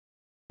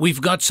We've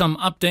got some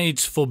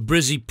updates for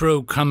Brizy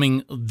PRO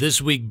coming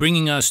this week,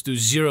 bringing us to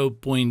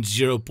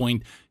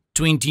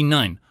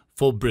 0.0.29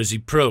 for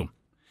Brizy PRO.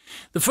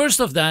 The first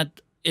of that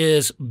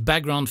is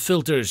background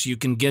filters. You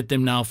can get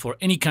them now for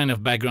any kind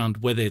of background,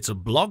 whether it's a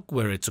block,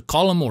 whether it's a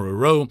column or a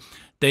row.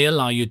 They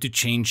allow you to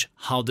change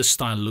how the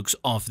style looks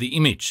of the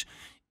image.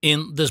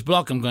 In this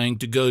block, I'm going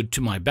to go to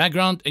my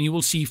background and you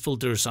will see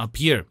filters up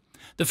here.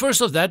 The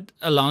first of that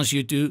allows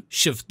you to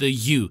shift the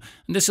hue,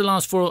 and this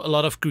allows for a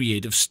lot of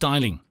creative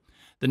styling.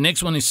 The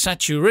next one is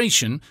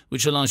saturation,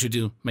 which allows you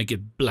to make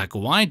it black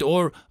or white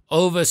or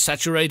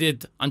over-saturate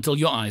it until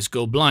your eyes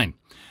go blind.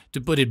 To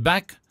put it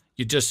back,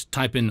 you just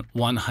type in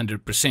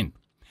 100%.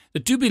 The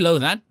two below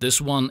that, this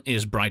one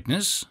is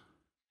brightness.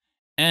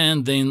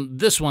 And then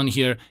this one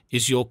here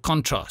is your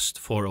contrast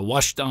for a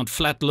washed out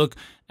flat look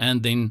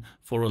and then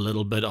for a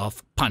little bit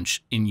of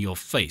punch in your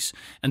face.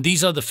 And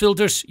these are the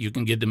filters. You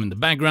can get them in the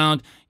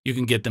background. You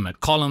can get them at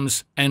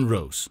columns and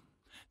rows.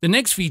 The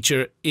next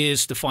feature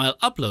is the file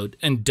upload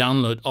and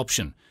download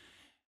option.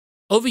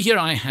 Over here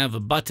I have a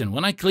button.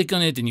 When I click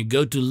on it and you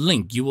go to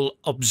link, you will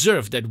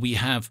observe that we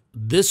have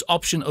this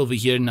option over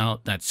here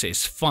now that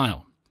says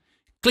file.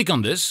 Click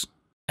on this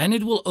and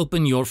it will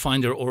open your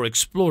Finder or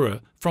Explorer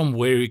from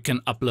where you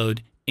can upload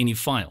any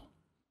file.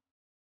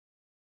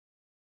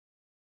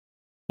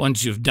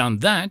 Once you've done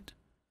that,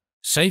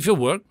 save your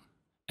work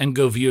and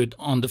go view it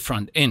on the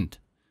front end.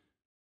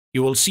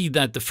 You will see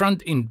that the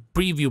front end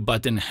preview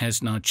button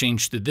has now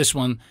changed to this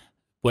one,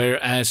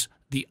 whereas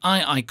the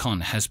eye icon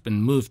has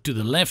been moved to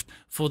the left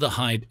for the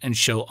hide and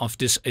show of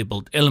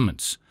disabled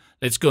elements.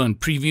 Let's go and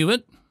preview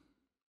it.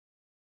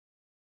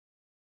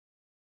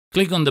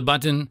 Click on the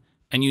button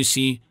and you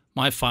see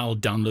my file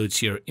downloads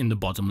here in the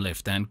bottom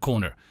left hand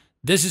corner.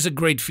 This is a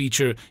great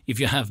feature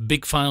if you have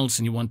big files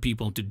and you want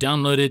people to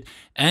download it.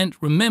 And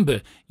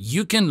remember,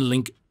 you can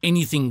link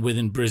anything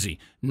within Brizy,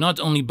 not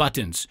only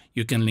buttons.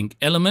 You can link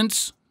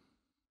elements,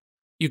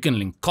 you can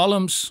link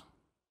columns,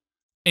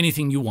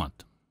 anything you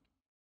want.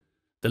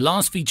 The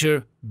last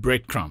feature,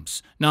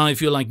 Breadcrumbs. Now,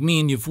 if you're like me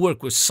and you've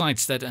worked with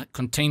sites that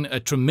contain a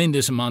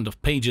tremendous amount of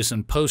pages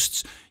and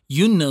posts,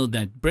 you know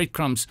that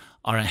breadcrumbs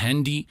are a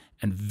handy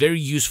and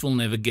very useful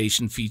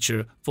navigation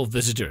feature for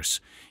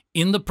visitors.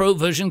 In the Pro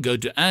version, go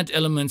to Add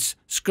Elements,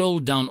 scroll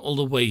down all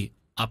the way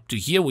up to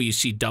here where you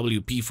see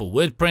WP for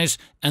WordPress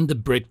and the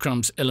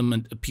breadcrumbs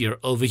element appear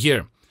over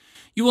here.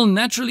 You will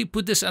naturally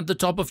put this at the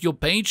top of your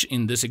page.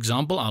 In this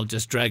example, I'll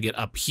just drag it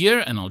up here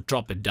and I'll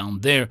drop it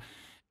down there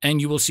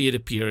and you will see it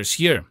appears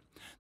here.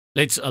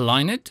 Let's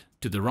align it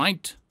to the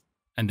right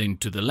and then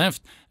to the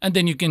left, and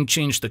then you can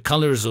change the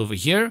colors over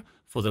here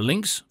for the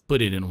links,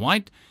 put it in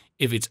white.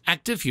 If it's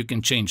active, you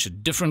can change a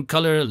different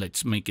color.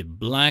 Let's make it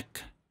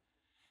black.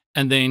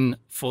 And then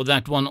for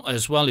that one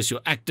as well is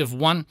your active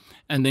one.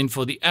 And then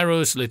for the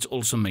arrows, let's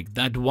also make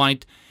that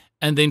white.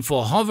 And then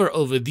for hover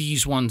over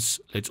these ones,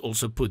 let's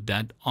also put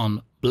that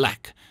on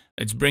black.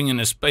 Let's bring in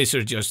a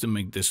spacer just to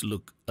make this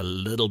look a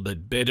little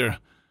bit better.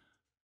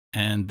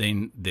 And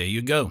then there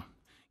you go.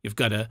 You've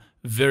got a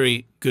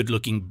very good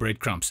looking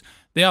breadcrumbs.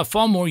 There are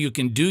far more you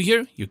can do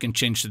here. You can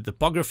change the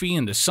typography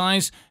and the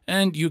size,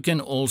 and you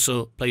can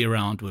also play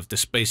around with the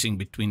spacing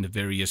between the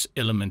various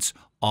elements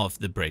of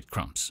the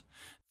breadcrumbs.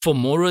 For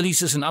more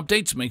releases and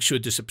updates, make sure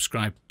to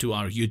subscribe to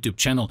our YouTube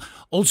channel.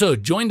 Also,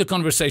 join the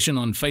conversation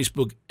on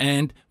Facebook,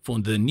 and for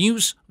the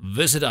news,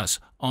 visit us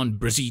on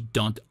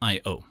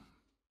brizy.io.